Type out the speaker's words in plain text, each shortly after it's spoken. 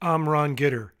I'm Ron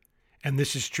Gitter, and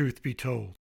this is Truth Be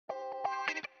Told.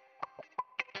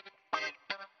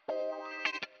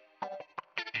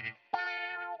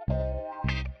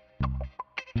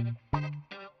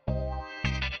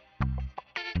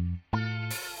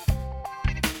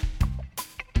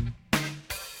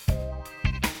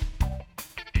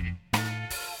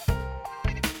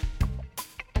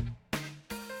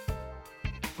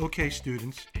 Okay,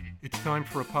 students, it's time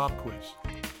for a pop quiz.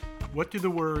 What do the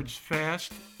words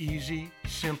fast, easy,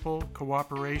 simple,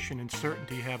 cooperation, and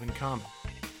certainty have in common?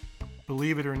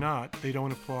 Believe it or not, they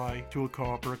don't apply to a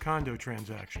co-op or a condo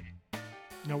transaction.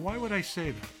 Now, why would I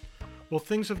say that? Well,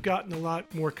 things have gotten a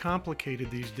lot more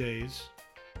complicated these days,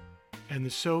 and the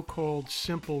so-called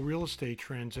simple real estate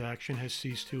transaction has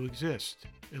ceased to exist,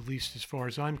 at least as far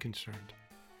as I'm concerned.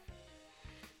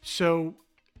 So,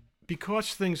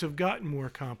 because things have gotten more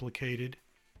complicated,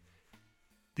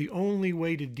 the only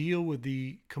way to deal with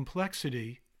the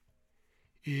complexity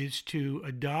is to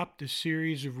adopt a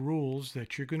series of rules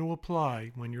that you're going to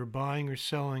apply when you're buying or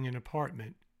selling an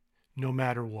apartment, no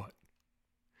matter what.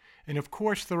 And of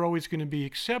course, there are always going to be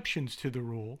exceptions to the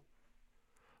rule,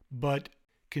 but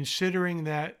considering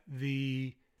that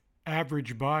the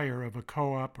average buyer of a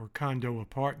co-op or condo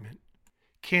apartment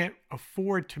can't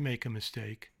afford to make a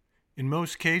mistake, in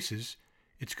most cases,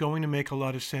 it's going to make a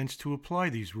lot of sense to apply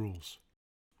these rules.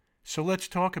 So let's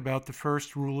talk about the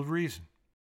first rule of reason.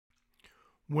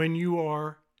 When you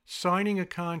are signing a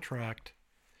contract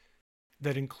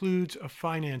that includes a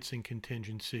financing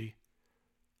contingency,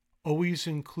 always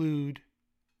include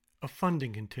a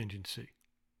funding contingency.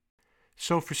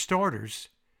 So for starters,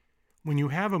 when you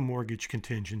have a mortgage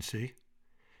contingency,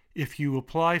 if you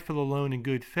apply for the loan in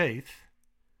good faith,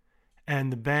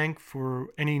 and the bank, for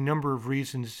any number of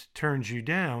reasons, turns you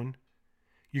down,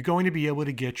 you're going to be able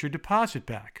to get your deposit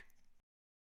back.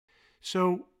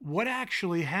 So what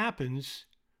actually happens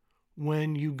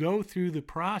when you go through the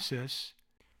process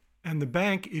and the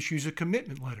bank issues a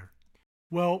commitment letter?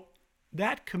 Well,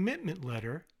 that commitment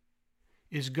letter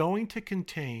is going to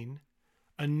contain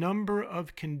a number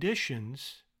of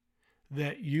conditions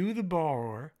that you, the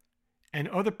borrower, and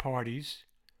other parties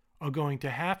are going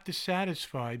to have to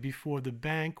satisfy before the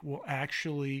bank will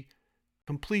actually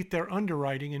complete their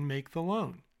underwriting and make the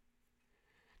loan.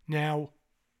 Now,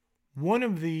 one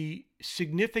of the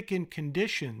significant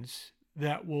conditions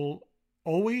that will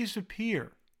always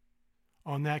appear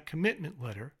on that commitment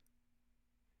letter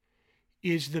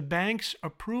is the bank's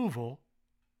approval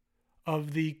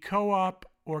of the co-op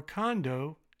or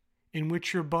condo in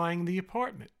which you're buying the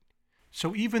apartment.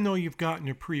 So even though you've gotten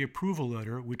a pre-approval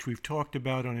letter, which we've talked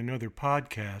about on another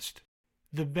podcast,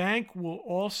 the bank will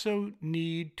also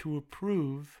need to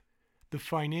approve the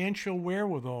financial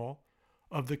wherewithal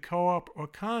of the co-op or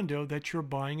condo that you're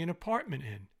buying an apartment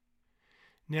in.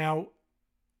 Now,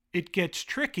 it gets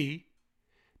tricky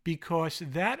because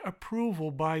that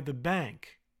approval by the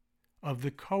bank of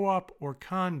the co-op or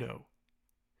condo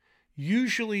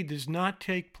usually does not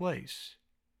take place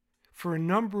for a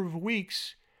number of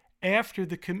weeks after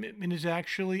the commitment is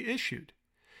actually issued.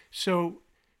 So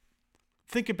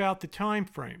think about the time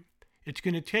frame. It's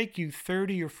going to take you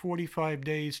 30 or 45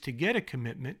 days to get a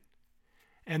commitment,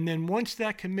 and then once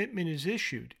that commitment is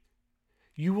issued,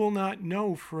 you will not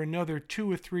know for another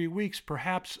 2 or 3 weeks,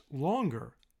 perhaps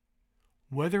longer,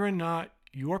 whether or not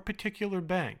your particular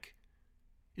bank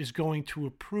is going to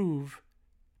approve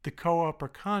the co-op or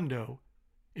condo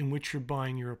in which you're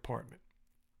buying your apartment.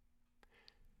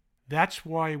 That's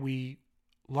why we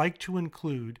like to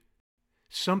include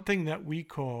something that we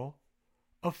call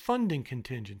a funding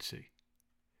contingency.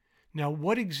 Now,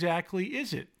 what exactly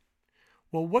is it?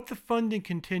 Well, what the funding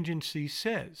contingency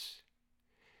says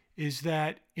is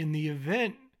that in the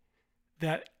event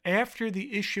that after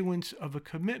the issuance of a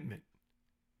commitment,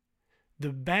 the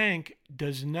bank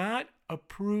does not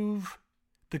approve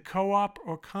the co-op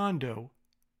or condo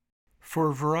for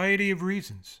a variety of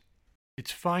reasons.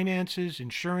 Its finances,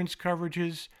 insurance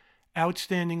coverages,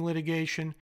 outstanding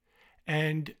litigation,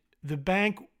 and the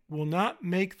bank will not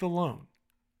make the loan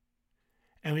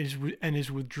and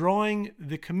is withdrawing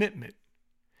the commitment.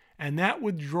 And that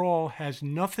withdrawal has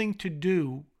nothing to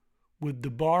do with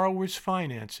the borrower's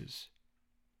finances.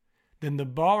 Then the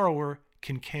borrower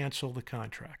can cancel the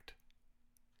contract.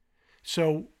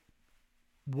 So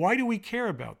why do we care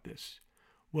about this?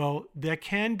 Well, there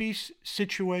can be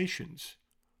situations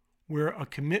where a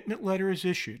commitment letter is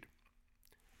issued,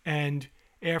 and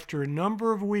after a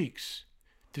number of weeks,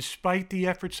 despite the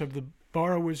efforts of the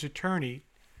borrower's attorney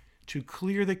to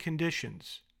clear the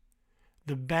conditions,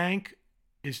 the bank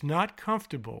is not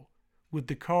comfortable with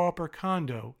the co-op or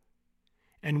condo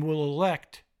and will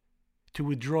elect to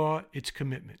withdraw its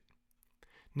commitment.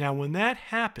 Now, when that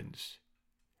happens,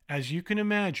 as you can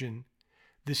imagine,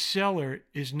 the seller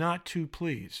is not too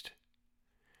pleased.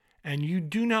 And you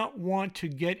do not want to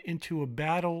get into a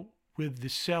battle with the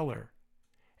seller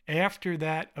after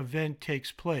that event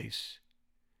takes place,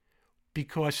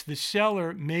 because the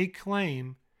seller may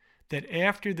claim that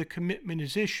after the commitment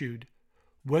is issued,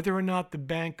 whether or not the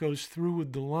bank goes through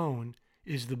with the loan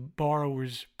is the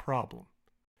borrower's problem.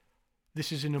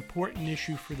 This is an important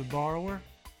issue for the borrower.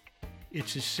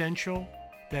 It's essential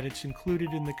that it's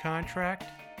included in the contract.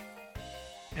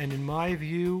 And in my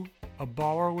view, a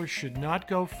borrower should not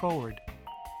go forward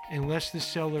unless the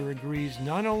seller agrees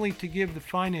not only to give the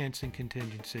financing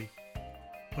contingency,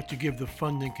 but to give the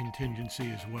funding contingency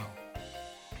as well.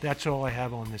 That's all I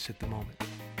have on this at the moment.